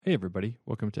Hey, everybody.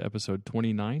 Welcome to episode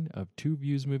 29 of Two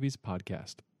Views Movies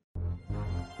podcast.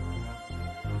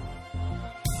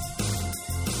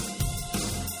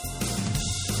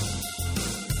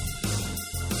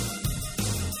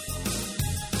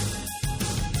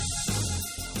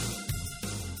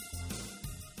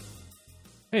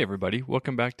 Hey, everybody.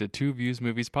 Welcome back to Two Views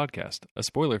Movies podcast, a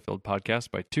spoiler-filled podcast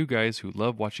by two guys who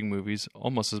love watching movies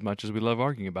almost as much as we love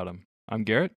arguing about them. I'm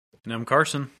Garrett. And I'm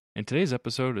Carson. And today's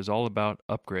episode is all about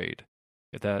Upgrade.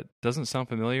 If that doesn't sound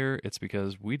familiar, it's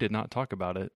because we did not talk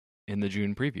about it in the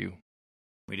June preview.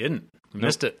 We didn't. We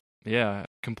missed it. Yeah,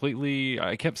 completely.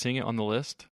 I kept seeing it on the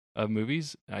list of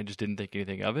movies. I just didn't think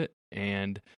anything of it.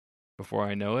 And before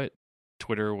I know it,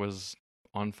 Twitter was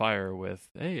on fire with,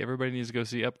 hey, everybody needs to go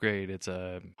see Upgrade. It's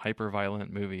a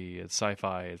hyper-violent movie. It's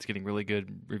sci-fi. It's getting really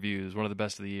good reviews. One of the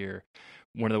best of the year.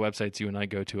 One of the websites you and I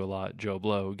go to a lot, Joe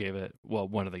Blow, gave it, well,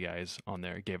 one of the guys on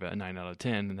there gave it a 9 out of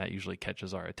 10, and that usually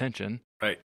catches our attention.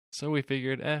 Right. So we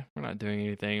figured, we're not doing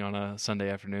anything on a Sunday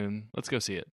afternoon. Let's go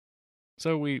see it.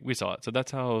 So we saw it. So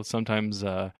that's how sometimes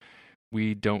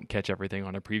we don't catch everything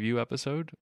on a preview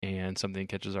episode, and something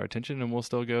catches our attention, and we'll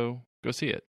still go see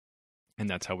it. And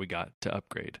that's how we got to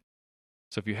Upgrade.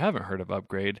 So if you haven't heard of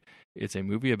Upgrade, it's a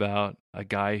movie about a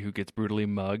guy who gets brutally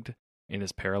mugged and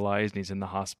is paralyzed, and he's in the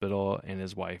hospital, and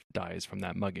his wife dies from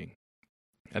that mugging.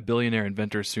 A billionaire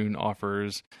inventor soon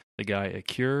offers the guy a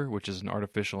cure, which is an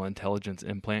artificial intelligence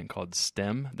implant called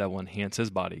STEM that will enhance his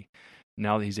body.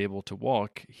 Now that he's able to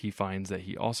walk, he finds that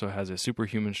he also has a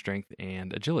superhuman strength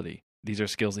and agility. These are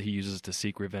skills that he uses to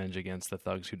seek revenge against the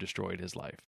thugs who destroyed his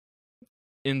life.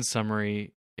 In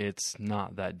summary, it's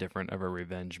not that different of a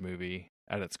revenge movie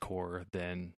at its core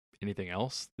than anything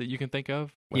else that you can think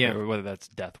of. Whether that's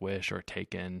Death Wish or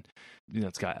Taken,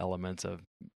 it's got elements of,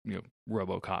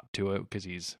 RoboCop to it because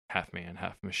he's half man,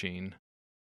 half machine.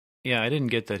 Yeah, I didn't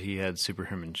get that he had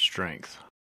superhuman strength.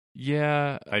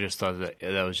 Yeah. I just thought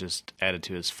that was just added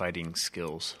to his fighting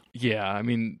skills. Yeah, I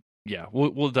mean, yeah,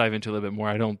 we'll dive into a little bit more.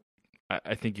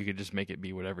 I think you could just make it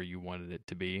be whatever you wanted it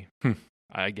to be.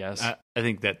 I guess. I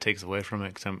think that takes away from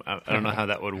it because I don't know how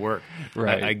that would work.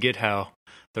 Right. I get how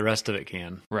the rest of it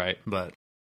can. Right. But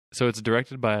so it's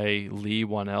directed by Leigh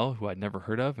Whannell, who I'd never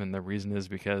heard of, and the reason is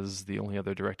because the only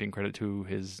other directing credit to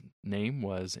his name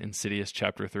was Insidious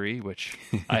Chapter 3, which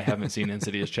I haven't seen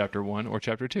Insidious Chapter 1 or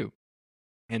Chapter 2.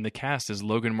 And the cast is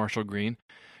Logan Marshall Green,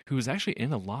 who was actually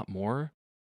in a lot more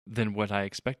than what I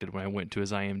expected when I went to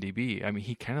his IMDb. I mean,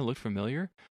 he kind of looked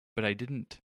familiar, but I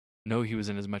didn't know he was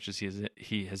in as much as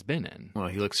he has been in. Well,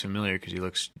 he looks familiar because he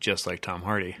looks just like Tom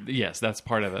Hardy. Yes, that's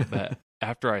part of it. But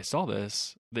after I saw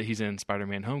this, that he's in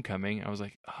Spider-Man Homecoming, I was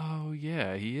like, oh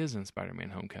yeah, he is in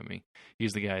Spider-Man Homecoming.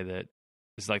 He's the guy that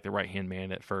is like the right-hand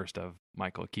man at first of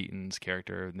Michael Keaton's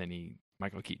character, and then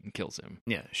Michael Keaton kills him.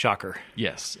 Yeah, Shocker.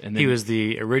 Yes. And then, he was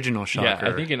the original Shocker.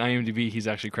 Yeah, I think in IMDb he's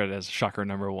actually credited as Shocker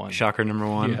number 1. Shocker number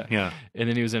 1, yeah. And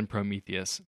then he was in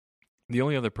Prometheus. The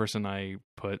only other person I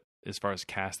put as far as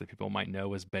cast that people might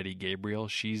know is Betty Gabriel.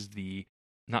 She's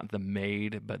not the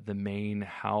maid, but the main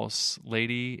house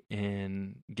lady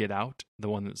in Get Out, the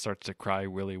one that starts to cry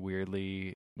really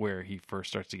weirdly where he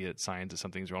first starts to get signs that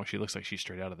something's wrong. She looks like she's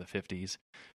straight out of the 50s,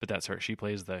 but that's her. She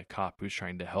plays the cop who's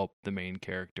trying to help the main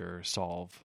character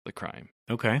solve the crime.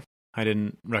 Okay. I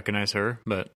didn't recognize her,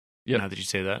 but now that you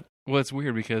say that. Well, it's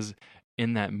weird because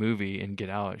in that movie, in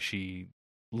Get Out, she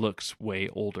looks way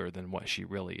older than what she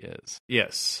really is.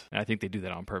 Yes. And I think they do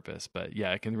that on purpose, but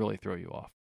yeah, it can really throw you off.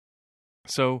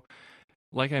 So,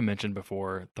 like I mentioned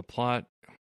before, the plot,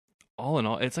 all in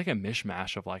all, it's like a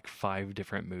mishmash of like 5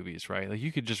 different movies, right? Like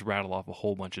you could just rattle off a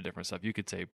whole bunch of different stuff. You could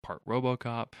say part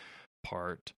RoboCop,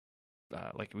 part,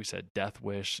 like we said, Death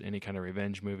Wish, any kind of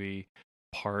revenge movie,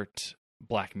 part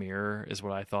Black Mirror is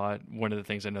what I thought. One of the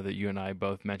things I know that you and I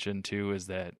both mentioned too is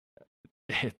that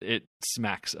it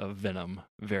smacks of Venom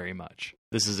very much.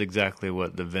 This is exactly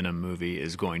what the Venom movie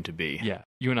is going to be. Yeah.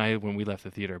 You and I, when we left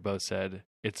the theater, both said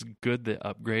it's good that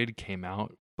Upgrade came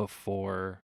out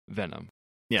before Venom.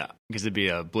 Yeah, because it'd be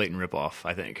a blatant ripoff,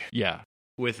 I think. Yeah.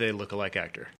 With a lookalike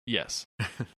actor. Yes.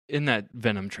 In that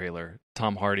Venom trailer,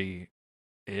 Tom Hardy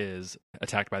is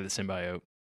attacked by the symbiote,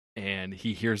 and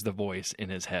he hears the voice in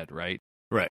his head, right?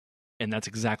 Right. And that's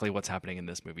exactly what's happening in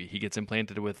this movie. He gets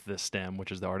implanted with the STEM,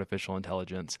 which is the artificial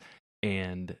intelligence,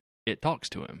 and it talks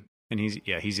to him. And he's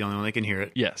the only one that can hear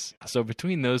it. Yes. So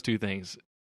between those two things,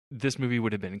 this movie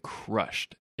would have been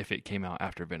crushed if it came out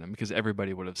after Venom, because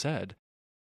everybody would have said,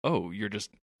 oh, you're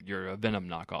a Venom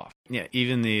knockoff. Yeah,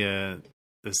 even the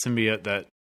symbiote that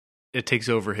it takes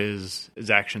over his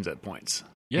actions at points.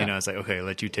 Yeah. It's like, okay,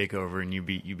 let you take over and you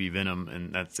be Venom,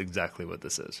 and that's exactly what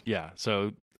this is. Yeah.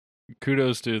 So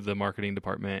kudos to the marketing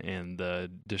department and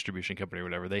the distribution company or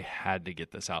whatever. They had to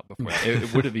get this out before.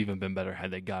 It would have even been better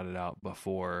had they got it out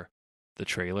before the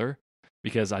trailer,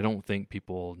 because I don't think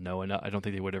people know enough. I don't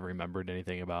think they would have remembered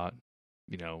anything about,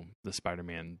 the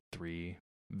Spider-Man 3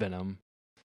 Venom.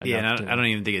 Yeah, and I don't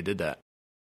even think it did that.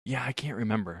 Yeah, I can't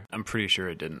remember. I'm pretty sure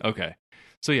it didn't. Okay.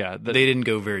 So yeah, they didn't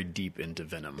go very deep into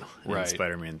Venom in right.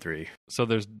 Spider-Man 3. So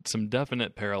there's some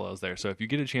definite parallels there. So if you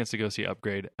get a chance to go see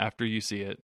Upgrade after you see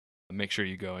it, make sure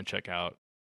you go and check out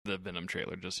the Venom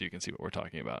trailer just so you can see what we're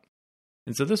talking about.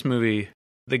 And so this movie,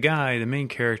 the main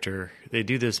character, they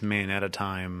do this man at a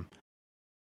time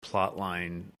plot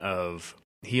line of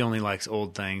he only likes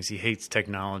old things, he hates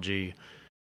technology,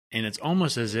 and it's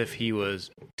almost as if he was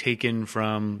taken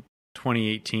from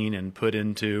 2018 and put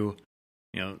into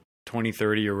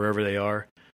 2030 or wherever they are,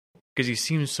 because he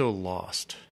seems so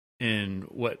lost in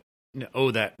what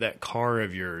that car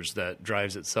of yours that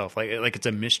drives itself, like it's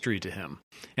a mystery to him,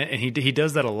 and he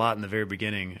does that a lot in the very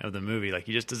beginning of the movie. Like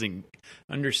he just doesn't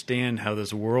understand how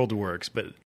this world works, but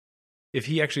if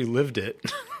he actually lived it,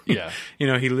 yeah,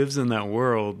 he lives in that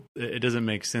world, it doesn't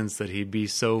make sense that he'd be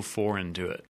so foreign to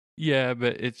it. Yeah,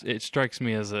 but it strikes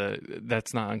me as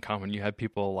that's not uncommon. You have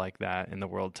people like that in the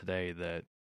world today that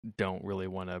don't really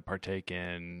want to partake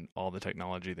in all the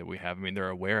technology that we have. I mean, they're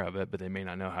aware of it, but they may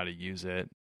not know how to use it.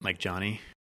 Like Johnny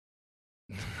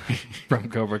from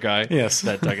Cobra Kai. Yes.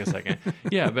 That took a second.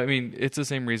 Yeah, but I mean, it's the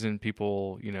same reason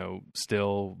people,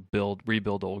 still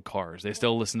rebuild old cars. They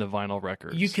still listen to vinyl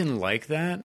records. You can like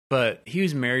that, but he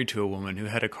was married to a woman who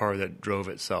had a car that drove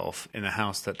itself in a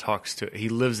house that talks to. He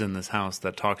lives in this house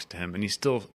that talks to him, and he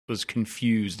still was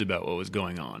confused about what was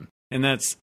going on. And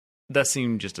that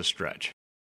seemed just a stretch,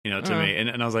 to me.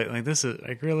 And I was like, this is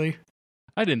like, really?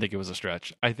 I didn't think it was a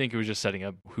stretch. I think it was just setting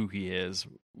up who he is,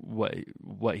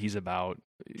 what he's about.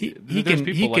 He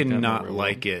can not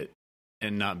like it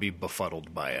and not be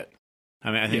befuddled by it.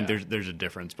 I mean, I think there's a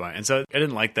difference by it. And so I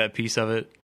didn't like that piece of it.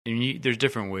 And there's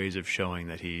different ways of showing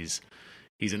that he's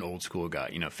an old school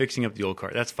guy. Fixing up the old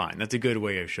car, that's fine. That's a good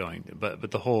way of showing it.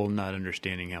 But the whole not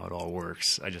understanding how it all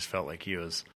works, I just felt like it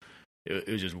was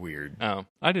just weird. Oh,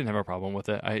 I didn't have a problem with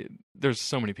it. There's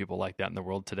so many people like that in the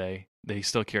world today. They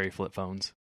still carry flip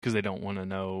phones because they don't want to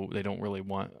know. They don't really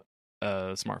want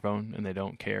a smartphone, and they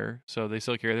don't care. So they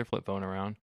still carry their flip phone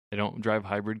around. They don't drive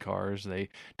hybrid cars. They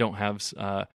don't have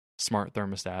smart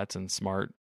thermostats and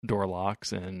smart door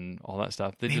locks and all that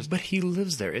stuff. But he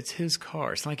lives there. It's his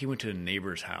car. It's not like he went to a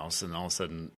neighbor's house and all of a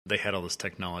sudden they had all this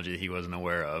technology that he wasn't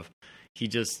aware of. He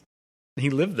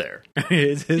lived there.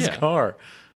 It's his car.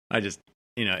 I just,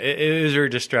 it was very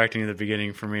distracting at the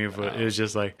beginning for me, but it was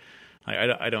just like,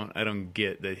 I don't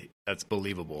get that that's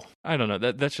believable. I don't know.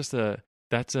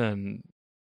 That's an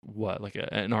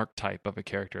archetype of a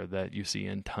character that you see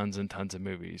in tons and tons of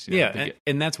movies.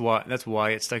 And that's why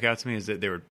it stuck out to me, is that they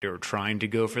were trying to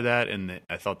go for that, and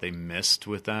I thought they missed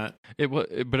with that.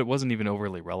 But it wasn't even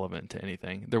overly relevant to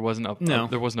anything. There wasn't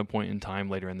a point in time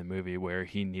later in the movie where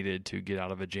he needed to get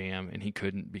out of a jam and he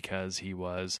couldn't because he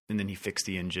was. And then he fixed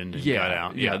the engine and got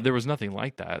out. Yeah, there was nothing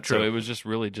like that. True. So it was just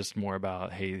more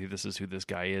about, hey, this is who this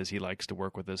guy is. He likes to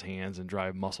work with his hands and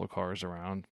drive muscle cars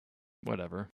around.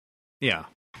 Whatever. Yeah.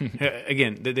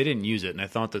 Again, they didn't use it, and I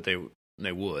thought that they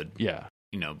would. Yeah.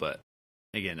 But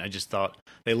again, I just thought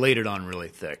they laid it on really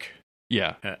thick.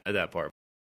 Yeah. At that part.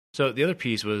 So the other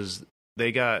piece was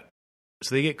they get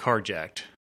carjacked.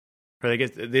 Or they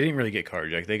didn't really get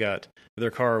carjacked.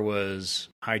 Their car was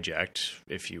hijacked,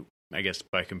 I guess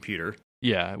by computer.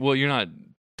 Yeah. Well, you're not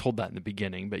told that in the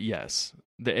beginning, but yes,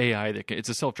 the AI it's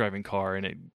a self-driving car and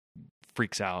it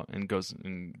freaks out and goes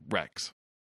and wrecks.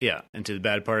 Yeah, into the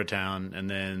bad part of town, and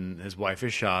then his wife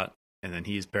is shot, and then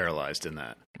he's paralyzed in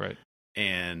that. Right.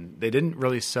 And they didn't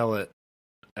really sell it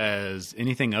as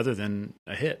anything other than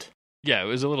a hit. Yeah, it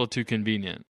was a little too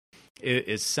convenient.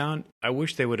 I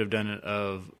wish they would have done it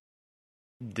of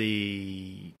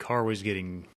the car was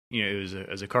getting, it was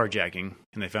as a carjacking,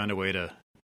 and they found a way to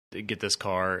get this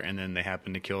car, and then they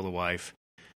happen to kill the wife,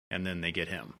 and then they get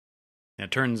him. And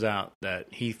it turns out that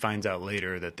he finds out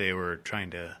later that they were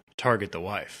trying to target the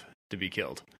wife to be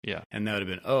killed. Yeah. And that would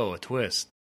have been, a twist.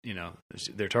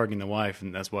 They're targeting the wife,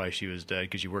 and that's why she was dead,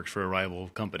 because she works for a rival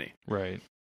company. Right. And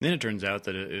then it turns out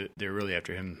that they're really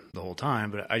after him the whole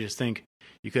time, but I just think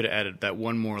you could have added that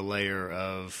one more layer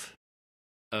of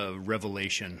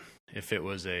revelation if it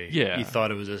was he thought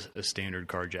it was a standard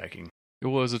carjacking. It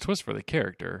was a twist for the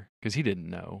character, because he didn't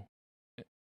know.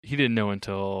 He didn't know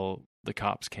until the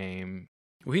cops came.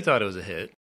 Well, he thought it was a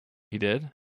hit. He did?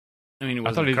 I mean, it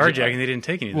wasn't a carjacking. They didn't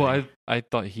take anything. Well, I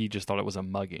thought he just thought it was a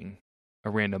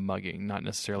random mugging, not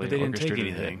necessarily but they didn't take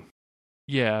anything. Hit.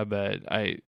 Yeah, but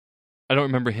I don't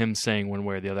remember him saying one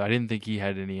way or the other. I didn't think he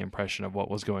had any impression of what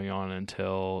was going on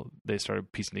until they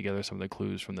started piecing together some of the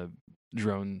clues from the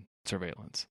drone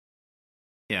surveillance.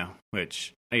 Yeah,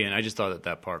 which, again, I just thought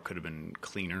that part could have been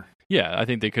cleaner. Yeah, I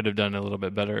think they could have done a little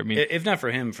bit better. I mean, if not for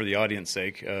him, for the audience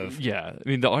sake of... Yeah, I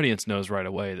mean, the audience knows right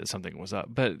away that something was up.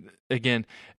 But again,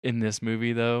 in this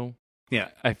movie, though, yeah,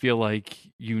 I feel like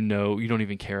you don't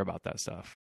even care about that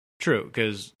stuff. True,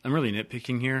 because I'm really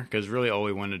nitpicking here, because really all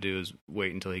we want to do is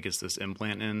wait until he gets this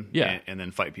implant in and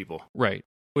then fight people. Right.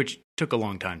 Which took a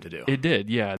long time to do. It did,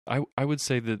 yeah. I would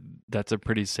say that that's a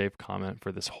pretty safe comment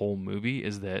for this whole movie,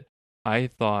 is that I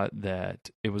thought that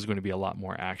it was going to be a lot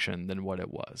more action than what it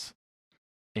was.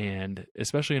 And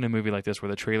especially in a movie like this where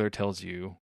the trailer tells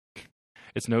you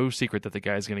it's no secret that the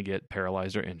guy's going to get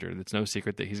paralyzed or injured. It's no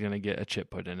secret that he's going to get a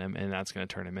chip put in him, and that's going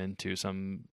to turn him into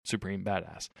some supreme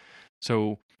badass.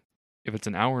 So if it's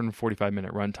an hour and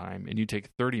 45-minute runtime and you take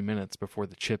 30 minutes before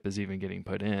the chip is even getting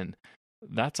put in,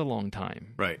 that's a long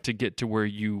time, right, to get to where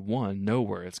you, one, know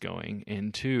where it's going,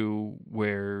 and two,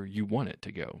 where you want it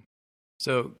to go.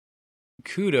 So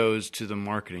kudos to the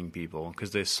marketing people, because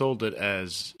they sold it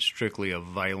as strictly a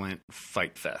violent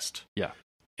fight fest. Yeah.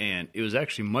 And it was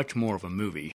actually much more of a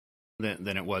movie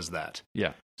than it was that.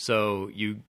 Yeah. So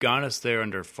you got us there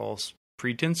under false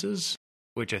pretenses,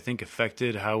 which I think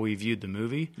affected how we viewed the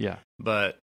movie. Yeah.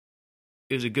 But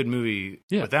it was a good movie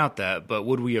without that. But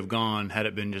would we have gone had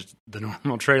it been just the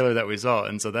normal trailer that we saw?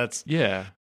 And so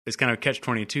it's kind of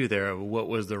catch-22 there of what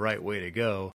was the right way to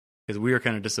go. Because we were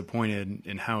kind of disappointed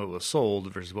in how it was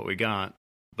sold versus what we got.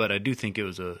 But I do think there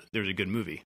was a good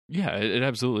movie. Yeah, it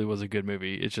absolutely was a good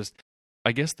movie. It's just,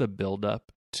 I guess the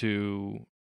build-up to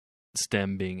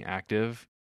STEM being active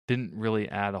didn't really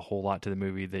add a whole lot to the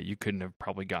movie that you couldn't have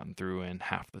probably gotten through in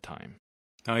half the time.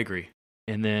 I agree.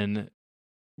 And then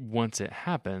once it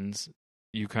happens,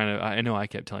 you kind of, I know I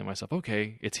kept telling myself,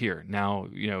 okay, it's here. Now,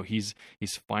 he's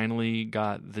finally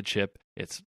got the chip.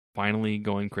 It's finally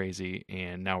going crazy.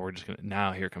 And now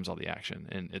now here comes all the action.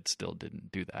 And it still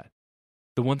didn't do that.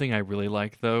 The one thing I really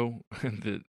like, though,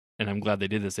 and I'm glad they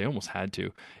did this, they almost had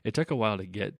to. It took a while to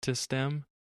get to STEM,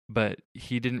 but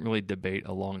he didn't really debate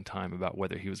a long time about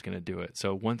whether he was going to do it.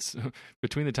 So once,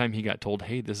 between the time he got told,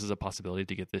 hey, this is a possibility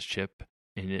to get this chip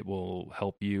and it will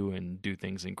help you and do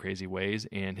things in crazy ways,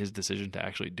 and his decision to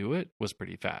actually do it was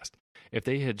pretty fast. If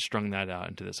they had strung that out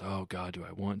into this, oh God, do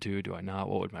I want to, do I not,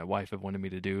 what would my wife have wanted me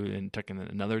to do, and took in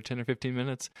another 10 or 15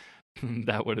 minutes,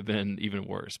 that would have been even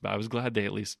worse. But I was glad they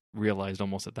at least realized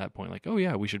almost at that point, like, oh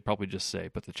yeah, we should probably just say,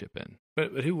 put the chip in.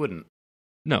 But who wouldn't?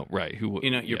 No, right. Who would?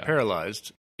 You're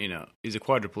paralyzed. He's a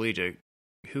quadriplegic.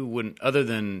 Who wouldn't, other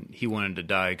than he wanted to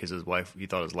die because he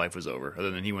thought his life was over,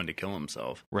 other than he wanted to kill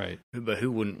himself. Right. But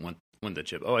who wouldn't want the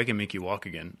chip? Oh, I can make you walk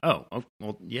again. Oh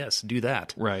well, yes, do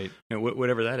that. Right.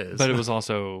 Whatever that is. But it was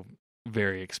also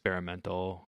very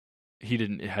experimental.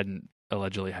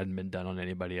 Allegedly hadn't been done on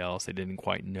anybody else. They didn't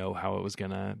quite know how it was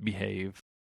going to behave.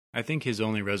 I think his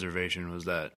only reservation was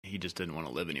that he just didn't want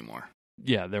to live anymore.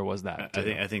 Yeah, there was that.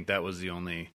 I think that was the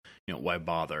only, why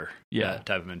bother? Yeah. That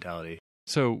type of mentality.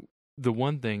 So the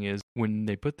one thing is, when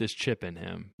they put this chip in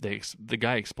him, the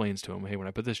guy explains to him, hey, when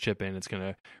I put this chip in, it's going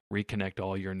to reconnect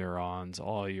all your neurons,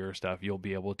 all your stuff. You'll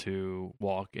be able to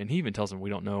walk. And he even tells him, we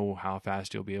don't know how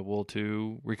fast you'll be able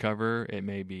to recover. It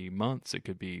may be months. It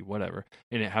could be whatever.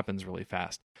 And it happens really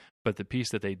fast. But the piece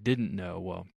that they didn't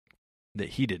know, that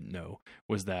he didn't know,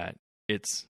 was that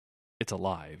it's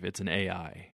alive. It's an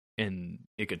AI. And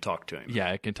it could talk to him.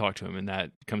 Yeah, it can talk to him, and that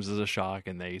comes as a shock,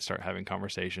 and they start having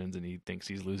conversations, and he thinks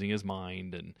he's losing his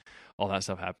mind, and all that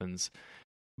stuff happens.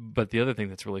 But the other thing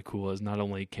that's really cool is not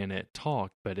only can it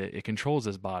talk, but it controls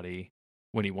his body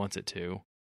when he wants it to,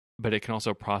 but it can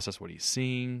also process what he's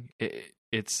seeing.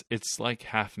 It's like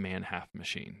half man, half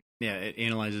machine. Yeah, it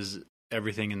analyzes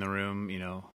everything in the room,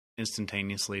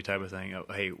 instantaneously type of thing. Oh,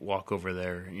 hey, walk over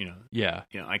there. Yeah.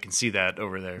 I can see that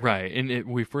over there. Right. And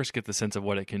we first get the sense of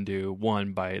what it can do,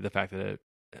 one, by the fact that it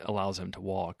allows him to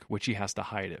walk, which he has to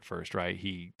hide at first, right?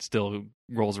 He still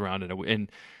rolls around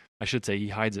and I should say he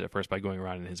hides it at first by going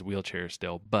around in his wheelchair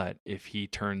still. But if he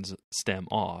turns STEM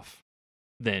off,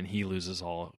 then he loses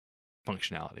all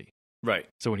functionality. Right.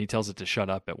 So when he tells it to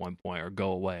shut up at one point or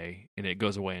go away, and it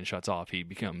goes away and shuts off, he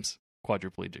becomes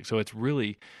quadriplegic. So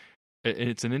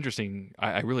it's an interesting,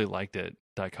 I really liked it,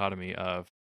 dichotomy of,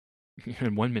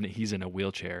 in 1 minute he's in a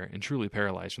wheelchair and truly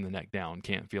paralyzed from the neck down,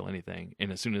 can't feel anything.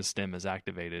 And as soon as STEM is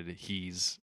activated,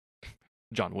 he's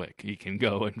John Wick. He can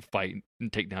go and fight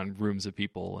and take down rooms of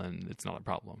people, and it's not a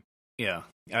problem. Yeah.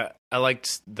 I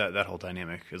liked that whole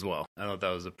dynamic as well. I thought that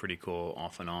was a pretty cool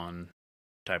off and on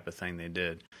type of thing they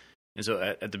did. And so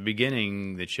at the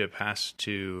beginning, the chip has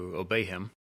to obey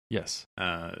him. Yes.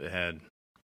 It had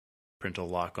parental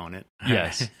lock on it.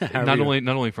 Yes. not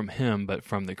only from him, but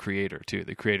from the creator too.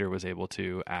 The creator was able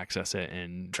to access it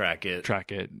and track it,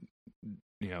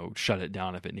 shut it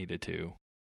down if it needed to.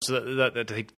 So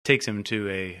that takes him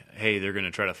to hey, they're going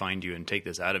to try to find you and take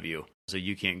this out of you, so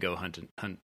you can't go hunt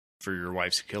for your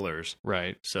wife's killers.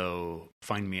 Right. So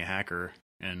find me a hacker,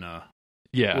 and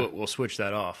we'll switch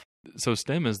that off. So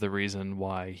STEM is the reason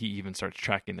why he even starts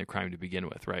tracking the crime to begin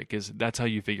with, right? Because that's how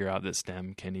you figure out that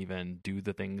STEM can even do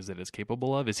the things that it's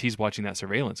capable of, is he's watching that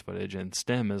surveillance footage, and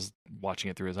STEM is watching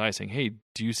it through his eyes saying, hey,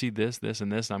 do you see this, this,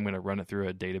 and this? And I'm going to run it through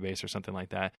a database or something like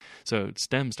that. So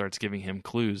STEM starts giving him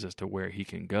clues as to where he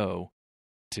can go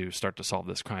to start to solve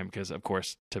this crime because, of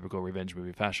course, typical revenge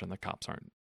movie fashion, the cops aren't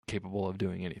capable of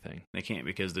doing anything. They can't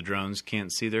because the drones can't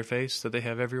see their face that they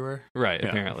have everywhere. Right, yeah.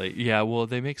 Apparently. Yeah, well,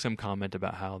 they make some comment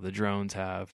about how the drones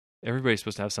everybody's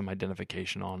supposed to have some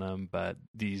identification on them, but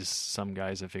some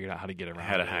guys have figured out how to get around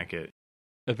how to hack it.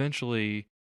 Eventually,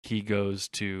 he goes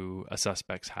to a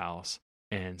suspect's house,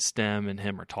 and STEM and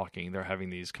him are talking. They're having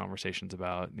these conversations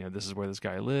about, this is where this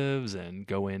guy lives, and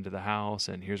go into the house,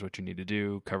 and here's what you need to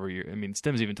do.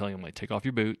 STEM's even telling him, like, take off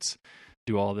your boots,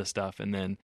 do all this stuff, and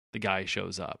then the guy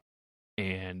shows up,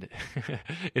 and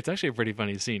it's actually a pretty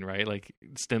funny scene, right? Like,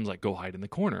 STEM's like, go hide in the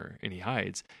corner, and he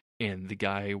hides, and the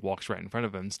guy walks right in front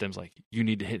of him. STEM's like, you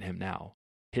need to hit him now.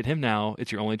 Hit him now.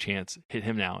 It's your only chance. Hit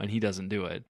him now. And he doesn't do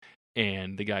it.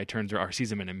 And the guy turns around, or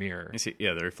sees him in a mirror.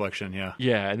 The reflection, yeah.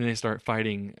 Yeah, and then they start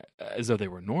fighting as though they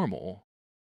were normal.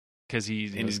 Because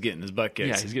he's getting his butt kicked.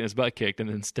 Yeah, he's getting his butt kicked, and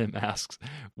then STEM asks,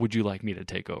 would you like me to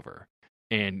take over?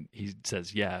 And he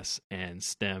says yes, and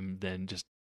STEM then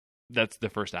that's the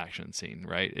first action scene,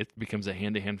 right? It becomes a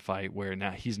hand-to-hand fight where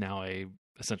he's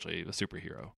essentially a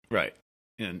superhero. Right.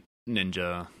 And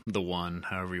Ninja, the one,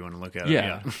 however you want to look at it.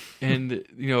 Yeah. And,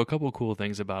 a couple of cool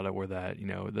things about it were that,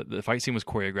 the fight scene was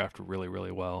choreographed really,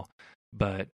 really well,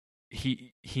 but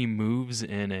he moves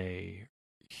in a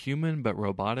human but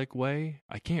robotic way.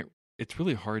 It's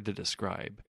really hard to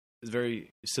describe. It's very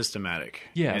systematic.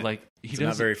 Yeah, and like it's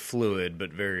not very fluid,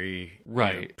 but very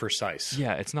precise.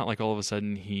 Yeah, it's not like all of a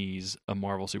sudden he's a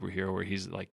Marvel superhero where he's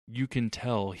like, you can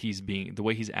tell the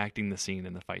way he's acting the scene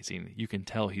in the fight scene, you can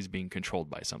tell he's being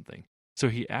controlled by something. So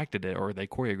he acted it, or they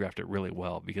choreographed it really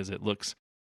well, because it looks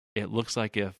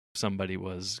like if somebody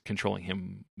was controlling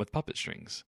him with puppet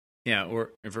strings. Yeah,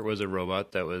 or if it was a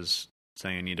robot that was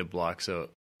saying I need to block, so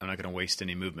I'm not going to waste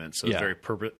any movement. So it's very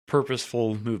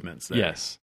purposeful movements there.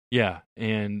 Yes. Yeah,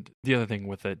 and the other thing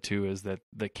with it too is that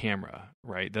the camera,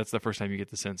 right? That's the first time you get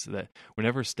the sense that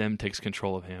whenever STEM takes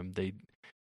control of him,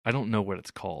 I don't know what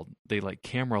it's called. They like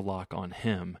camera lock on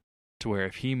him to where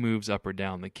if he moves up or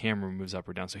down, the camera moves up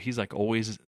or down. So he's like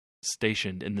always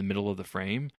stationed in the middle of the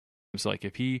frame. So like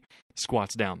if he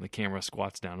squats down, the camera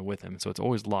squats down with him. So it's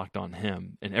always locked on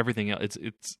him, and everything else.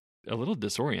 It's a little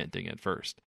disorienting at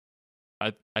first.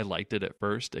 I liked it at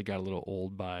first. It got a little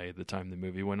old by the time the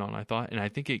movie went on, I thought. And I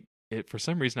think it for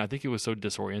some reason, I think it was so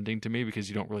disorienting to me because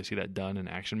you don't really see that done in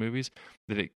action movies,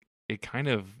 that it kind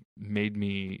of made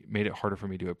it harder for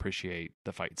me to appreciate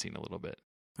the fight scene a little bit.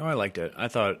 Oh, I liked it. I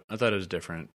thought it was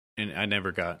different, and I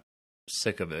never got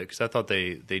sick of it because I thought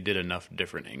they did enough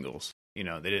different angles. They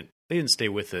didn't stay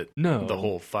with it the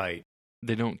whole fight.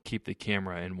 They don't keep the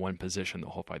camera in one position the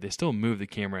whole fight. They still move the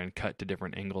camera and cut to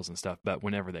different angles and stuff, but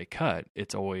whenever they cut,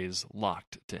 it's always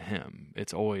locked to him.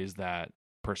 It's always that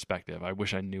perspective. I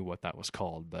wish I knew what that was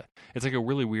called, but it's like a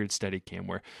really weird steady cam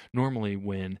where normally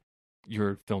when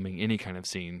you're filming any kind of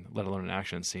scene, let alone an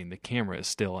action scene, the camera is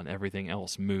still and everything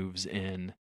else moves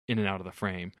in and out of the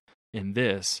frame. In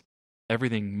this,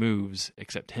 everything moves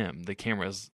except him. The camera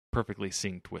is perfectly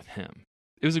synced with him.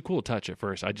 It was a cool touch at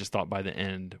first. I just thought by the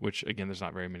end, which again, there's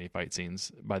not very many fight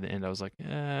scenes. By the end, I was like,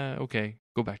 okay,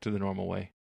 go back to the normal way.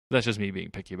 That's just me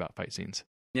being picky about fight scenes.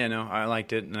 Yeah, no, I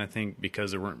liked it, and I think because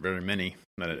there weren't very many,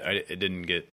 that it didn't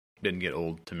get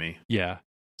old to me. Yeah.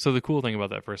 So the cool thing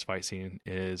about that first fight scene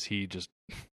is he just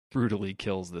brutally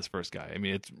kills this first guy. I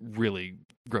mean, it's really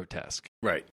grotesque.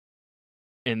 Right.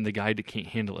 And the guy can't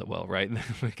handle it well, right?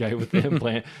 The guy with the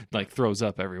implant like throws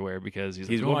up everywhere because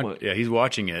he's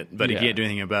watching it, but he can't do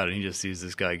anything about it. He just sees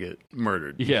this guy get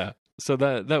murdered. Yeah. So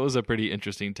that was a pretty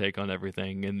interesting take on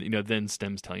everything. And then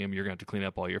Stem's telling him you're going to have to clean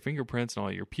up all your fingerprints and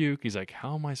all your puke. He's like,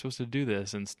 how am I supposed to do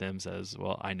this? And Stem says,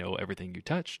 well, I know everything you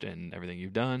touched and everything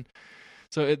you've done.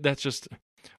 So that's just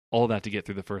all that to get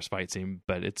through the first fight scene,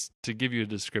 but it's to give you a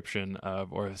description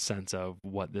of, or a sense of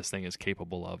what this thing is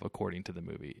capable of according to the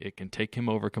movie. It can take him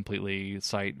over completely,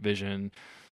 sight, vision,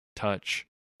 touch,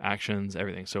 actions,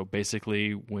 everything. So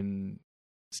basically when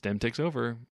Stem takes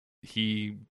over,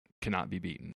 he cannot be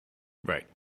beaten. Right.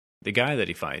 The guy that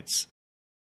he fights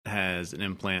has an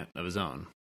implant of his own.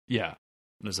 Yeah.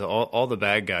 So all the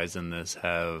bad guys in this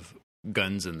have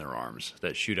guns in their arms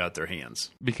that shoot out their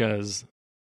hands. Because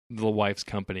the wife's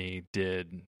company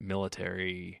did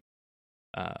military,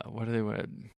 what do they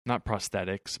want? Not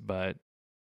prosthetics, but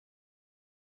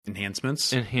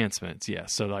enhancements. Yeah.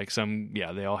 So like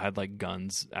they all had like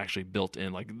guns actually built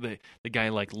in. Like the guy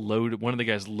one of the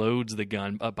guys loads the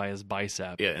gun up by his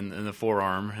bicep. Yeah, in the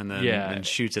forearm, and then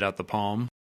shoots it out the palm.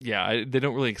 Yeah, they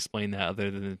don't really explain that other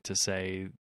than to say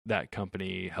that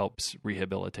company helps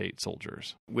rehabilitate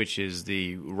soldiers, which is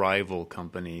the rival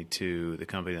company to the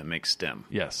company that makes Stem.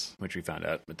 Yes, which we found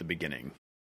out at the beginning.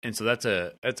 And so that's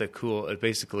a cool.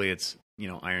 Basically, it's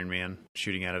Iron Man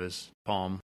shooting out of his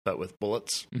palm, but with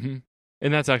bullets. Mm-hmm.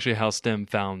 And that's actually how Stem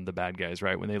found the bad guys,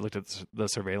 right? When they looked at the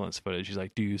surveillance footage, he's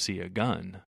like, "Do you see a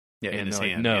gun?" Yeah, and in his they're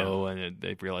hand. Like, no, and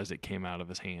they realized it came out of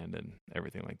his hand and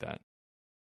everything like that.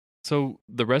 So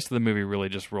the rest of the movie really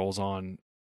just rolls on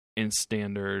in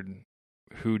standard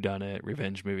whodunit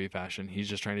revenge movie fashion. He's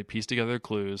just trying to piece together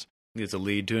clues. Gets a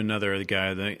lead to another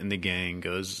guy in the gang,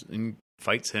 goes and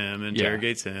fights him,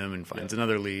 interrogates him, and finds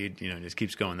another lead. Just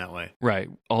keeps going that way. Right.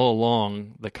 All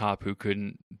along, the cop who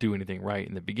couldn't do anything right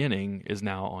in the beginning is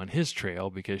now on his trail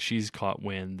because she's caught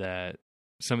wind that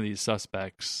some of these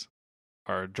suspects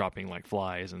are dropping like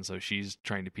flies, and so she's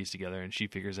trying to piece together, and she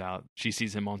figures out, she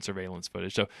sees him on surveillance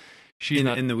footage. So she's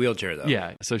in the wheelchair, though.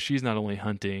 Yeah. So she's not only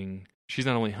hunting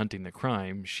the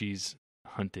crime, she's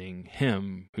hunting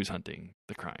him who's hunting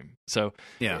the crime. So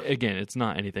again, it's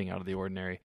not anything out of the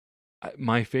ordinary.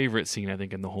 My favorite scene, I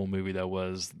think, in the whole movie, though,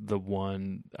 was the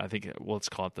one, I think, let's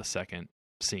call it the second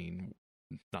scene.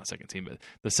 Not second scene, but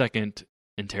the second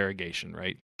interrogation,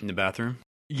 right? In the bathroom?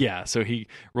 Yeah, so he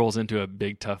rolls into a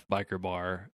big, tough biker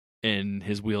bar in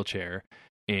his wheelchair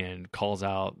and calls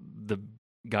out the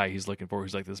guy he's looking for,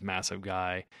 who's like this massive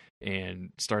guy,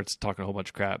 and starts talking a whole bunch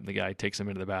of crap. And the guy takes him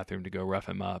into the bathroom to go rough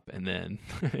him up, and then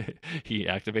he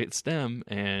activates Stem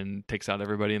and takes out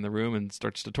everybody in the room and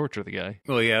starts to torture the guy.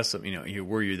 Well, he asks him,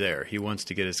 were you there? He wants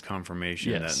to get his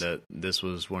confirmation that this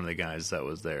was one of the guys that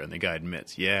was there, and the guy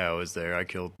admits, yeah, I was there. I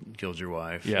killed your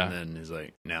wife. Yeah. And then he's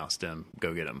like, now Stem,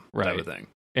 go get him. Right. Type of thing.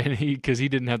 And because he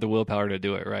didn't have the willpower to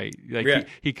do it, right? Like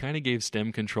he kind of gave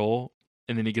Stem control,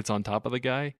 and then he gets on top of the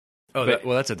guy. Oh,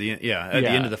 that's at the end. Yeah, at the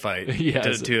end of the fight. Yeah,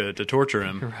 to torture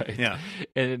him. Right. Yeah,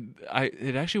 and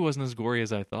it actually wasn't as gory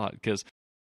as I thought, because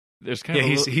there's kind of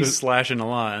he's slashing a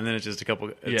lot, and then it's just a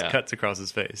couple cuts across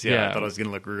his face. Yeah, I thought it was going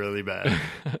to look really bad.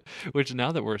 Which,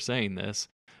 now that we're saying this,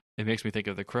 it makes me think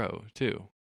of The Crow too,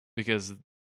 because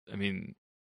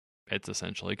it's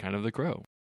essentially kind of The Crow.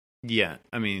 Yeah,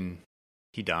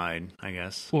 he died, I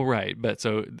guess. Well, right, but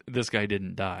so this guy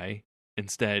didn't die.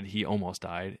 Instead, he almost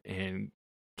died and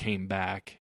came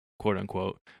back, quote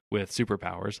unquote, with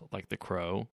superpowers like the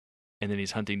Crow, and then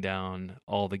he's hunting down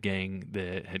all the gang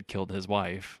that had killed his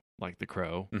wife, like the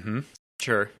Crow. Mm-hmm.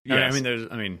 Sure. Yes. There's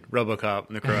RoboCop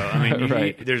and the Crow.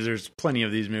 Right. There's plenty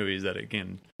of these movies that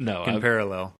can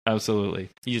parallel. Absolutely.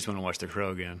 You just want to watch the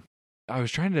Crow again. I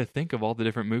was trying to think of all the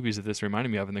different movies that this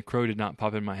reminded me of, and the Crow did not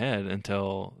pop in my head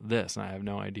until this, and I have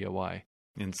no idea why.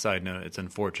 And side note, it's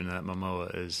unfortunate that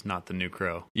Momoa is not the new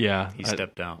Crow. Yeah. He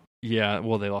stepped out. Yeah,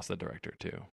 well, they lost the director,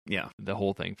 too. Yeah. The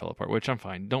whole thing fell apart, which I'm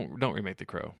fine. Don't remake The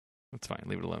Crow. That's fine.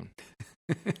 Leave it alone.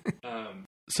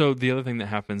 So the other thing that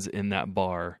happens in that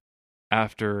bar,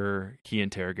 after he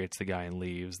interrogates the guy and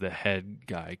leaves, the head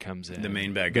guy comes in. The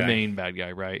main bad guy. The main bad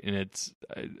guy, right. And it's,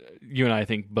 you and I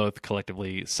think both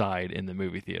collectively sighed in the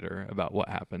movie theater about what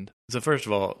happened. So first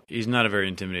of all, he's not a very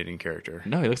intimidating character.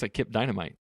 No, he looks like Kip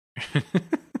Dynamite.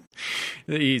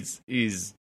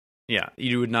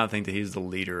 You would not think that he's the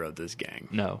leader of this gang.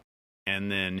 No. And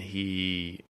then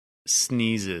he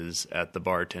sneezes at the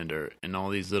bartender, and all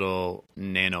these little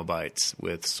nanobites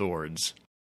with swords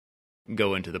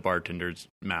go into the bartender's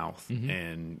mouth,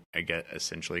 and I guess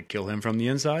essentially kill him from the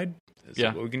inside. Is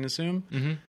that what we can assume?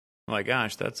 Mm-hmm. My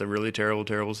gosh, that's a really terrible,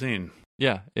 terrible scene.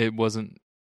 Yeah, it wasn't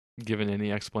given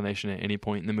any explanation at any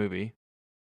point in the movie.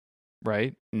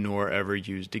 Right? Nor ever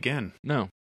used again. No.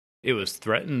 It was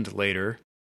threatened later,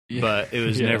 but it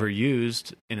was never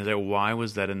used. And why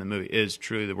was that in the movie? It is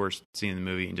truly the worst scene in the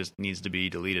movie and just needs to be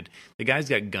deleted. The guy's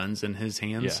got guns in his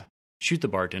hands. Yeah. Shoot the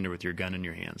bartender with your gun in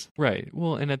your hands. Right.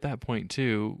 Well, and at that point,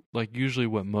 too, like usually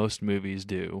what most movies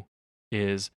do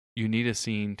is you need a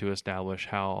scene to establish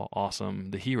how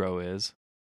awesome the hero is.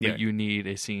 But you need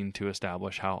a scene to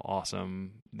establish how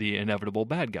awesome the inevitable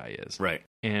bad guy is. Right.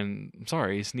 And I'm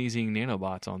sorry, sneezing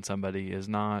nanobots on somebody is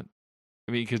not...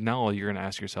 because now all you're going to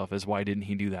ask yourself is, why didn't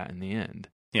he do that in the end?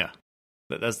 Yeah.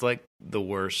 That's like the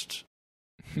worst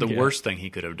thing he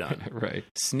could have done. Right.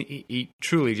 He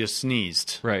truly just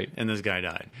sneezed. Right. And this guy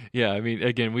died. Yeah, I mean,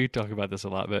 again, we talk about this a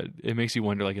lot, but it makes you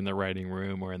wonder, like in the writing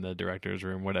room or in the director's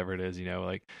room, whatever it is,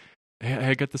 like, hey,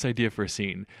 I got this idea for a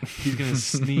scene. He's going to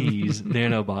sneeze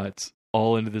nanobots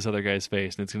all into this other guy's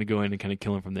face, and it's going to go in and kind of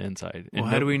kill him from the inside. Well,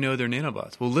 how do we know they're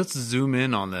nanobots? Well, let's zoom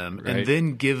in on them and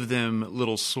then give them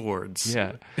little swords.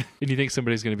 Yeah. And you think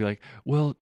somebody's going to be like,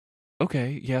 well,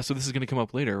 okay, yeah, so this is going to come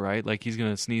up later, right? Like he's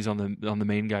going to sneeze on the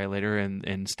main guy later,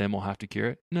 and Stem will have to cure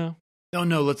it? No. Oh,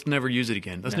 no, let's never use it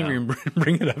again. Let's never even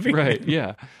bring it up again. Right,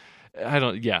 yeah.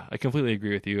 I completely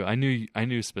agree with you. I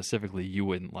knew specifically you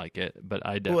wouldn't like it, but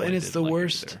I definitely and it's didn't the like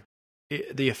worst.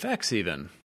 The effects even.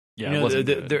 Yeah, it wasn't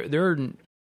good.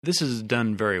 This is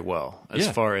done very well as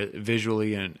far as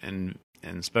visually and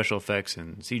special effects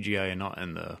and CGI and all,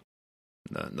 and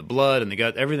the blood and the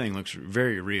gut. Everything looks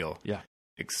very real. Yeah.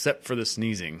 Except for the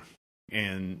sneezing.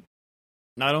 And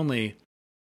not only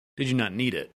did you not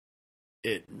need it,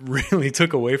 it really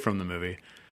took away from the movie.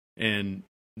 And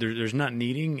there's not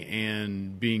needing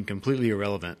and being completely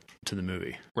irrelevant to the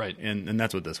movie. Right. And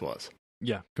that's what this was.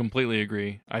 Yeah, completely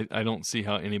agree. I don't see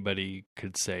how anybody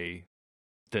could say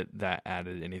that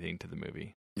added anything to the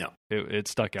movie. No. It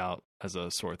stuck out as a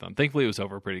sore thumb. Thankfully, it was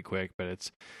over pretty quick, but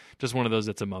it's just one of those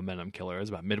that's a momentum killer. It's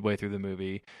about midway through the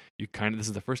movie. This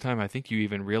is the first time I think you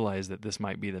even realize that this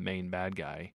might be the main bad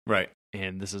guy. Right.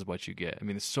 And this is what you get. I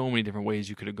mean, there's so many different ways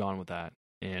you could have gone with that,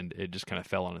 and it just kind of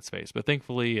fell on its face. But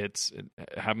thankfully, it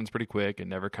happens pretty quick. It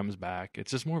never comes back.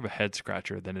 It's just more of a head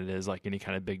scratcher than it is like any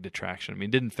kind of big detraction. I mean,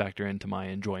 it didn't factor into my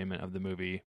enjoyment of the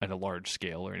movie at a large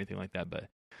scale or anything like that, but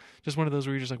just one of those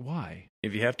where you're just like, why?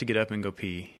 If you have to get up and go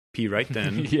pee right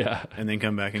then. Yeah. And then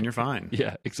come back and you're fine.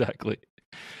 Yeah, exactly.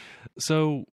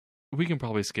 So we can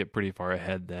probably skip pretty far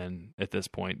ahead then at this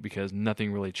point because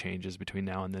nothing really changes between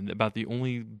now and then. About the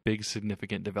only big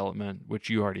significant development, which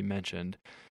you already mentioned,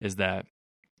 is that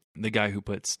the guy who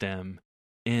put Stem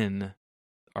in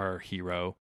our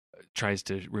hero tries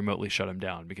to remotely shut him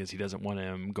down because he doesn't want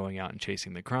him going out and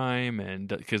chasing the crime, and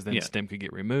because then Stem could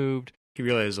get removed. He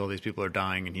realizes all these people are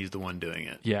dying and he's the one doing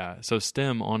it. Yeah, so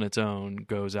Stem on its own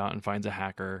goes out and finds a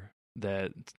hacker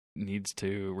that needs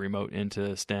to remote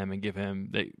into Stem and give him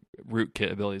the rootkit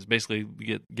abilities. Basically,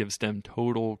 give Stem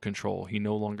total control. He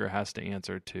no longer has to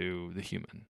answer to the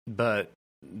human. But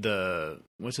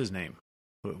what's his name?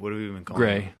 What do we even call him?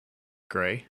 Gray.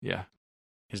 Gray? Yeah.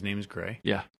 His name is Gray?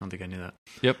 Yeah. I don't think I knew that.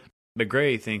 Yep. But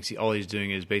Gray thinks all he's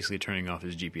doing is basically turning off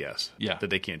his GPS. Yeah. That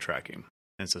they can't track him.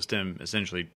 And so Stem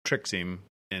essentially tricks him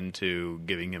into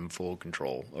giving him full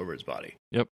control over his body.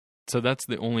 Yep. So that's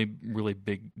the only really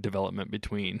big development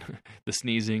between the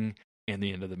sneezing and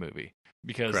the end of the movie.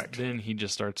 Because then he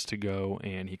just starts to go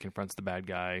and he confronts the bad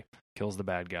guy, kills the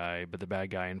bad guy, but the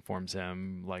bad guy informs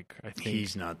him, like, I think...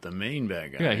 He's not the main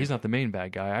bad guy. Yeah, he's not the main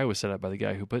bad guy. I was set up by the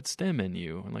guy who put Stem in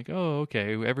you. I'm like, oh,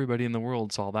 okay, everybody in the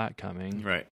world saw that coming.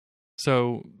 Right.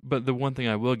 So, but the one thing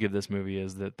I will give this movie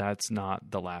is that that's not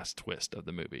the last twist of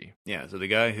the movie. Yeah, so the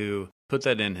guy who put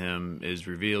that in him is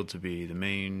revealed to be the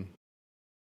main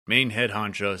head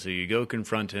honcho. So you go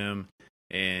confront him,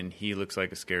 and he looks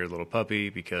like a scared little puppy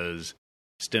because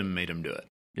Stem made him do it.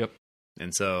 Yep.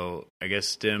 And so I guess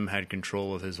Stem had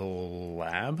control of his whole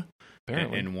lab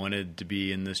and wanted to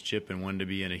be in this chip and wanted to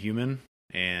be in a human.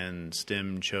 And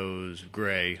Stem chose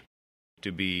Gray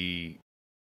to be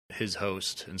his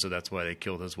host, and so that's why they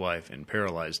killed his wife and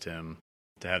paralyzed him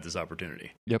to have this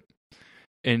opportunity. Yep.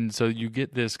 And so you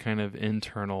get this kind of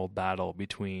internal battle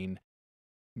between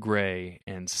Gray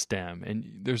and Stem,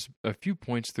 and there's a few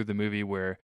points through the movie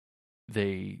where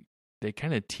they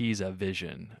kind of tease a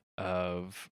vision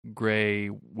of Gray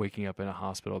waking up in a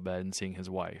hospital bed and seeing his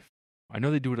wife. I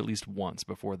know they do it at least once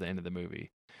before the end of the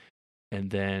movie.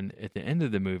 And then at the end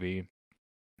of the movie,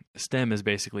 Stem is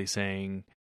basically saying,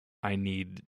 I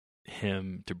need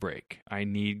him to break. I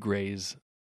need Gray's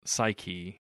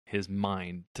psyche, his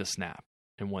mind, to snap.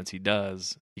 And once he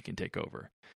does, he can take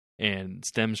over. And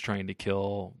Stem's trying to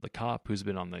kill the cop who's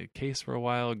been on the case for a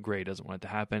while. Gray doesn't want it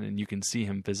to happen. And you can see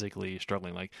him physically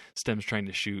struggling. Like, Stem's trying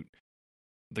to shoot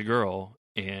the girl,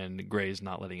 and Gray's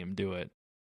not letting him do it.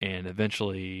 And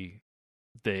eventually,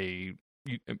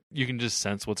 you can just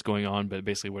sense what's going on, but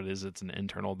basically what it is, it's an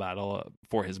internal battle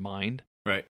for his mind.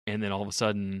 Right. And then all of a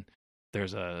sudden,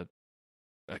 there's a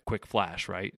quick flash,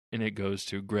 right? And it goes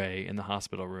to Gray in the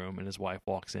hospital room, and his wife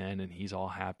walks in, and he's all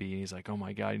happy, and he's like, oh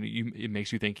my God. It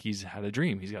makes you think he's had a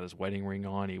dream. He's got his wedding ring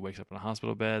on. He wakes up in a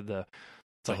hospital bed. The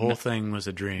whole thing was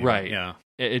a dream. Right. Yeah.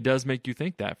 It does make you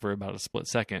think that for about a split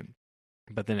second.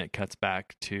 But then it cuts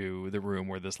back to the room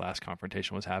where this last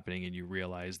confrontation was happening, and you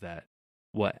realize that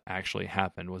what actually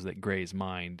happened was that Gray's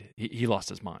mind, he lost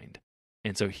his mind.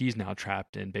 And so he's now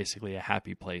trapped in basically a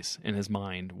happy place in his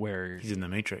mind where He's in the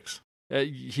Matrix.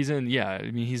 He's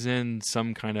in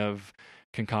some kind of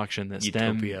concoction that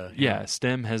Utopia,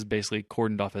 STEM has basically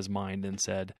cordoned off his mind and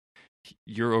said,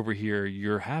 you're over here,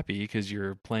 you're happy because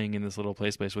you're playing in this little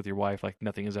place with your wife, like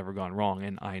nothing has ever gone wrong,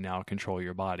 and I now control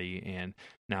your body, and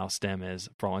now STEM is,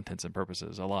 for all intents and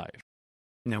purposes, alive.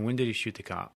 Now, when did he shoot the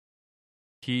cop?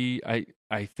 I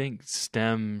think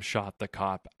STEM shot the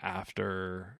cop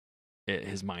after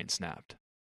his mind snapped.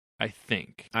 I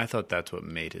think. I thought that's what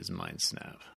made his mind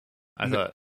snap.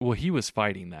 Well, he was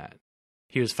fighting that.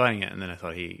 He was fighting it, and then I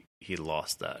thought he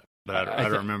lost that. But I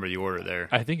don't remember the order there.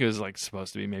 I think it was like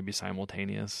supposed to be maybe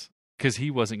simultaneous because he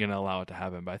wasn't going to allow it to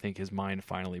happen. But I think his mind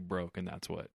finally broke, and that's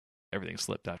what everything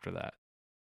slipped after that.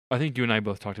 I think you and I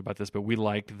both talked about this, but we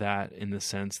liked that in the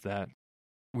sense that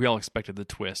we all expected the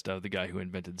twist of the guy who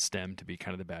invented STEM to be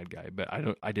kind of the bad guy. But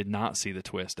I did not see the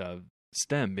twist of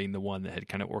STEM being the one that had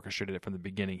kind of orchestrated it from the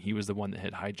beginning. He was the one that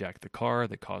had hijacked the car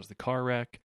that caused the car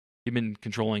wreck. He'd been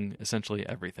controlling essentially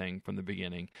everything from the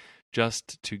beginning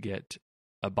just to get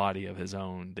a body of his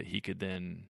own that he could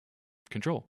then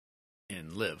control.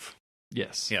 And live.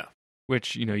 Yes. Yeah.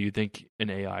 Which, you'd think an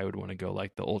AI would want to go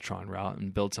like the Ultron route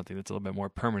and build something that's a little bit more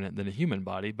permanent than a human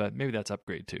body, but maybe that's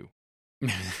upgrade too.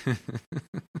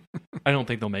 I don't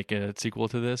think they'll make a sequel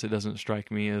to this. It doesn't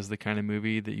strike me as the kind of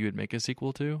movie that you would make a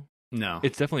sequel to. No.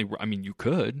 It's definitely, you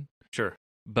could. Sure.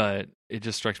 But it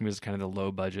just strikes me as kind of the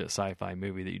low-budget sci-fi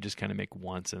movie that you just kind of make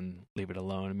once and leave it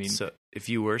alone. So if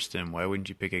you were STEM, why wouldn't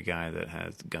you pick a guy that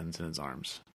has guns in his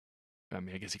arms? I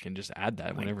guess he can just add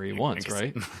that whenever he wants,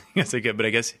 right? Yes, I get, but I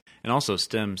guess, and also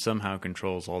STEM somehow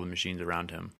controls all the machines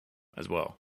around him as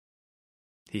well.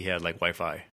 He had like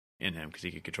Wi-Fi in him because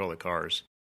he could control the cars.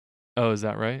 Oh, is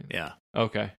that right? Yeah.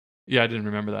 Okay. Yeah, I didn't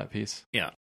remember that piece. Yeah.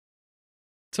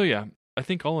 So yeah, I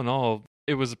think all in all,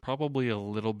 it was probably a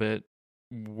little bit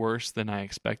worse than I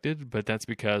expected, but that's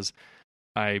because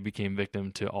I became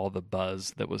victim to all the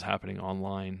buzz that was happening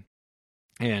online.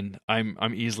 And I'm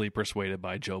easily persuaded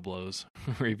by Joe Blow's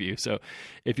review. So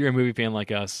if you're a movie fan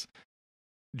like us,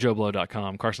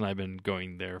 JoeBlow.com, Carson and I have been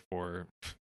going there for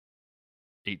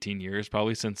 18 years,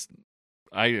 probably since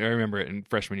I remember it in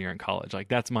freshman year in college. Like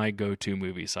that's my go-to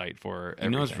movie site for everything. You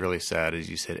know what's really sad is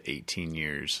you said 18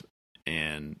 years,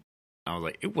 and I was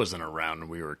like, it wasn't around when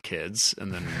we were kids,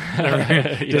 and then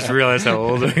just realized how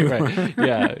old we were. Right.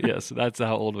 Yeah, yes, that's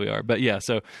how old we are. But yeah,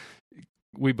 so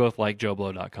we both like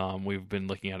JoeBlow.com. We've been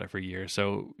looking at it for years.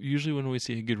 So usually when we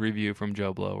see a good review from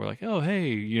Joe Blow, we're like, oh,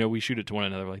 hey, we shoot it to one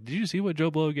another. We're like, did you see what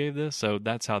Joe Blow gave this? So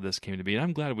that's how this came to be. And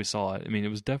I'm glad we saw it. I mean, it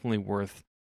was definitely worth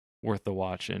the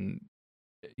watch. And,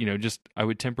 just I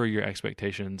would temper your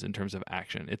expectations in terms of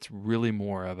action. It's really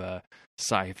more of a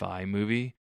sci-fi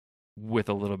movie with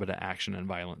a little bit of action and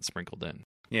violence sprinkled in.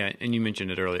 Yeah, and you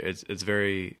mentioned it earlier. It's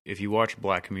very, if you watch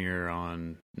Black Mirror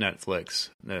on Netflix,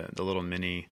 the little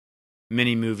mini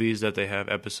movies that they have,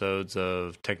 episodes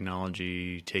of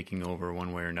technology taking over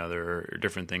one way or another, or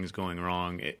different things going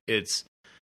wrong. It's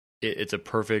a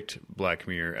perfect Black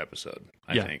Mirror episode,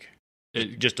 I think.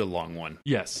 Just a long one.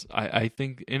 Yes, I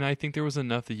think there was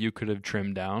enough that you could have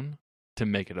trimmed down to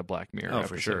make it a Black Mirror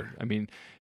episode. For sure. I mean,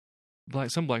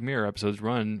 some Black Mirror episodes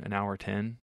run an hour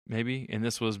 10, maybe, and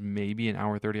this was maybe an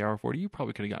hour 30, hour 40. You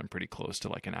probably could have gotten pretty close to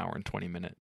like an hour and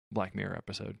 20-minute Black Mirror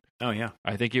episode. Oh, yeah.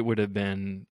 I think it would have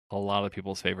been a lot of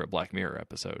people's favorite Black Mirror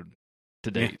episode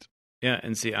to date. Yeah,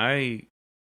 and see, I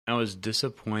was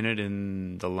disappointed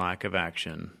in the lack of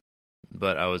action,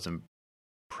 but I was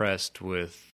impressed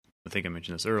with, I think I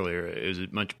mentioned this earlier, it was a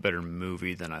much better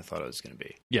movie than I thought it was going to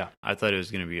be. Yeah. I thought it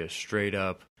was going to be a straight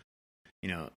up,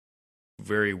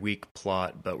 very weak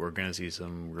plot, but we're going to see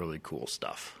some really cool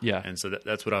stuff. Yeah. And so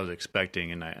that's what I was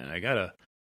expecting, and I got a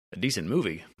decent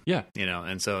movie. Yeah.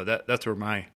 And so that's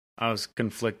where I was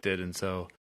conflicted, and so...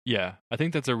 Yeah, I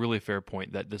think that's a really fair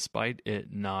point, that despite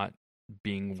it not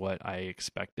being what I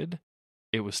expected,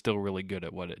 it was still really good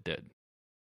at what it did.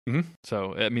 Mm-hmm.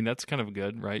 So, I mean, that's kind of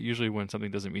good, right? Usually when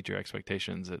something doesn't meet your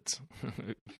expectations,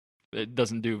 it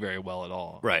doesn't do very well at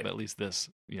all. Right. But at least this,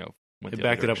 went it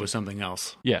backed it up with something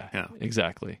else. Yeah,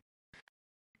 exactly.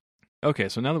 Okay,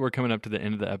 so now that we're coming up to the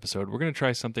end of the episode, we're going to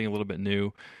try something a little bit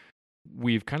new.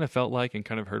 We've kind of felt like and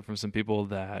kind of heard from some people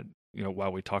that,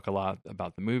 while we talk a lot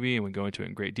about the movie and we go into it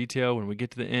in great detail, when we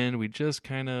get to the end, we just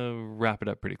kind of wrap it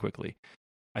up pretty quickly.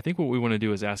 I think what we want to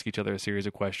do is ask each other a series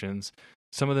of questions.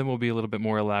 Some of them will be a little bit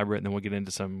more elaborate, and then we'll get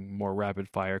into some more rapid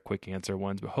fire, quick answer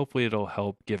ones, but hopefully it'll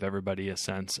help give everybody a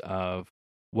sense of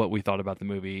what we thought about the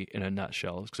movie in a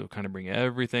nutshell. So kind of bring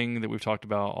everything that we've talked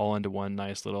about all into one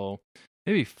nice little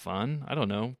maybe fun. I don't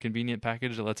know. Convenient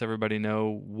package that lets everybody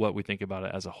know what we think about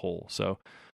it as a whole. So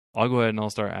I'll go ahead and I'll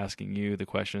start asking you the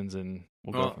questions, and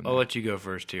we'll go from there. I'll let you go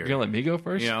first here. You're gonna let me go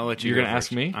first? Yeah, I'll let you. You're go gonna first.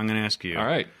 ask me? I'm gonna ask you. All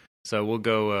right. So we'll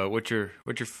go. What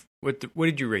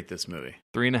did you rate this movie?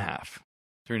 3.5.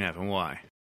 3.5, and why?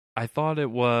 I thought it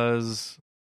was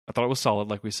solid,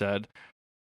 like we said.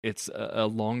 It's a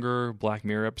longer Black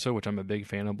Mirror episode, which I'm a big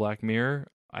fan of Black Mirror.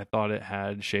 I thought it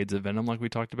had shades of Venom, like we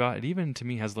talked about. It even, to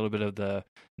me, has a little bit of the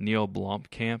Neil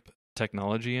Blomkamp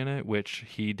technology in it, which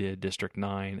he did District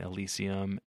 9,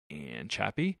 Elysium, and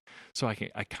Chappie. So I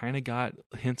kind of got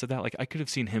hints of that. Like, I could have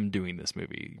seen him doing this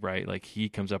movie, right? Like, he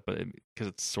comes up with, because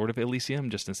it's sort of Elysium,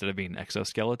 just instead of being an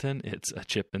exoskeleton, it's a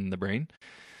chip in the brain.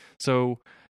 So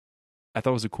I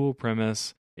thought it was a cool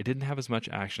premise. It didn't have as much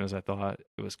action as I thought.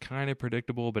 It was kind of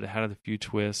predictable, but it had a few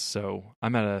twists. So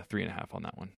I'm at a 3.5 on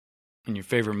that one. And your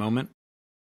favorite moment?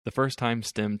 The first time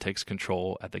Stim takes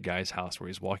control at the guy's house, where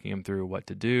he's walking him through what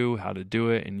to do, how to do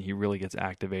it, and he really gets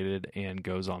activated and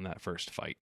goes on that first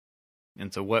fight.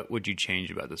 And so what would you change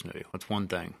about this movie? What's one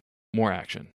thing? More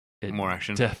action. More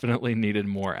action? Definitely needed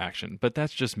more action. But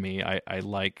that's just me. I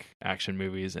like action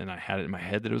movies, and I had it in my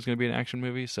head that it was going to be an action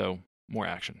movie, so more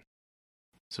action.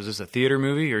 So is this a theater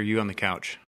movie, or are you on the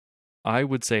couch? I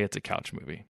would say it's a couch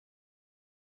movie.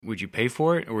 Would you pay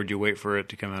for it, or would you wait for it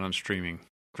to come out on streaming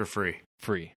for free?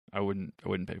 Free. I wouldn't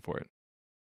pay for it.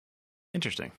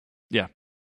 Interesting. Yeah.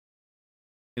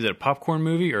 Is it a popcorn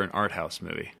movie or an art house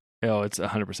movie? Oh, it's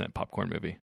 100% popcorn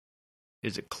movie.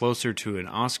 Is it closer to an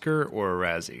Oscar or a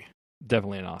Razzie?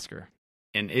 Definitely an Oscar.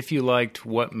 And if you liked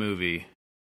what movie,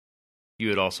 you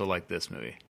would also like this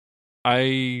movie?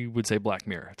 I would say Black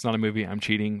Mirror. It's not a movie. I'm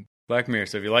cheating. Black Mirror.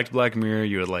 So if you liked Black Mirror,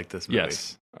 you would like this movie.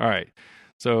 Yes. All right.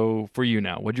 So for you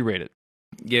now, what'd you rate it?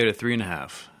 Gave it a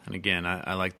 3.5. And again,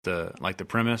 I liked the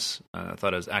premise. I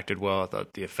thought it was acted well. I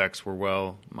thought the effects were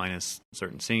well, minus a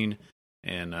certain scene.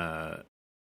 And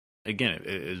again, it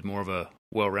is more of a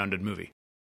well-rounded movie.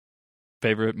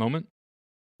 Favorite moment?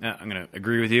 Yeah, I'm gonna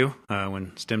agree with you.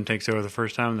 When Stim takes over the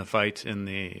first time, the fight in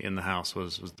the house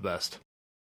was the best.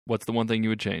 What's the one thing you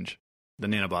would change? The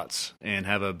nanobots, and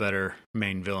have a better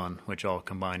main villain, which all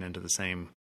combine into the same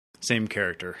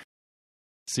character.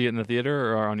 See it in the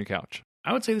theater or on your couch?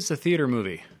 I would say this is a theater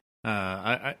movie.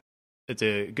 It's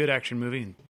a good action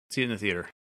movie. See it in the theater.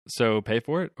 So pay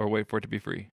for it or wait for it to be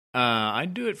free?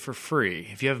 I'd do it for free.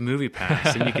 If you have Movie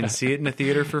Pass and you can see it in the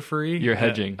theater for free, you're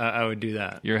hedging. I would do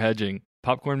that. You're hedging.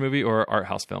 Popcorn movie or art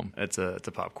house film? It's a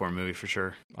popcorn movie for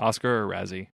sure. Oscar or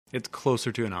Razzie? It's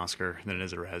closer to an Oscar than it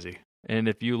is a Razzie. And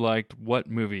if you liked what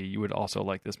movie, you would also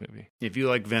like this movie? If you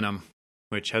like Venom,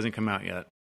 which hasn't come out yet,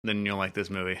 then you'll like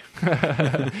this movie.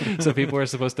 So people are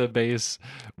supposed to base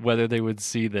whether they would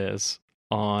see this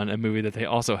on a movie that they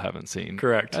also haven't seen.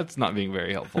 Correct. That's not being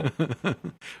very helpful.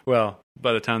 Well,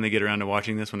 by the time they get around to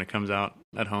watching this when it comes out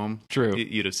at home, true,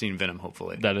 you'd have seen Venom,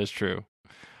 hopefully. That is true.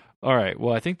 All right.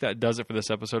 Well, I think that does it for this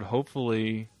episode.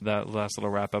 Hopefully that last little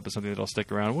wrap up is something that'll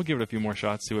stick around. We'll give it a few more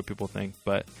shots, see what people think,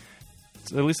 but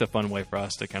it's at least a fun way for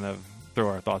us to kind of throw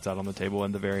our thoughts out on the table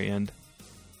in the very end.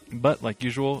 But like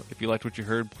usual, if you liked what you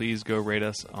heard, please go rate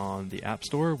us on the App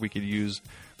Store. We could use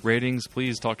ratings.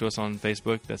 Please talk to us on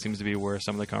Facebook. That seems to be where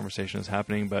some of the conversation is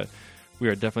happening, but we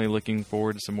are definitely looking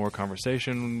forward to some more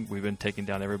conversation. We've been taking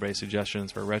down everybody's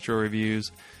suggestions for retro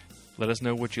reviews. Let us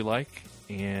know what you like,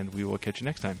 and we will catch you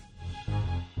next time.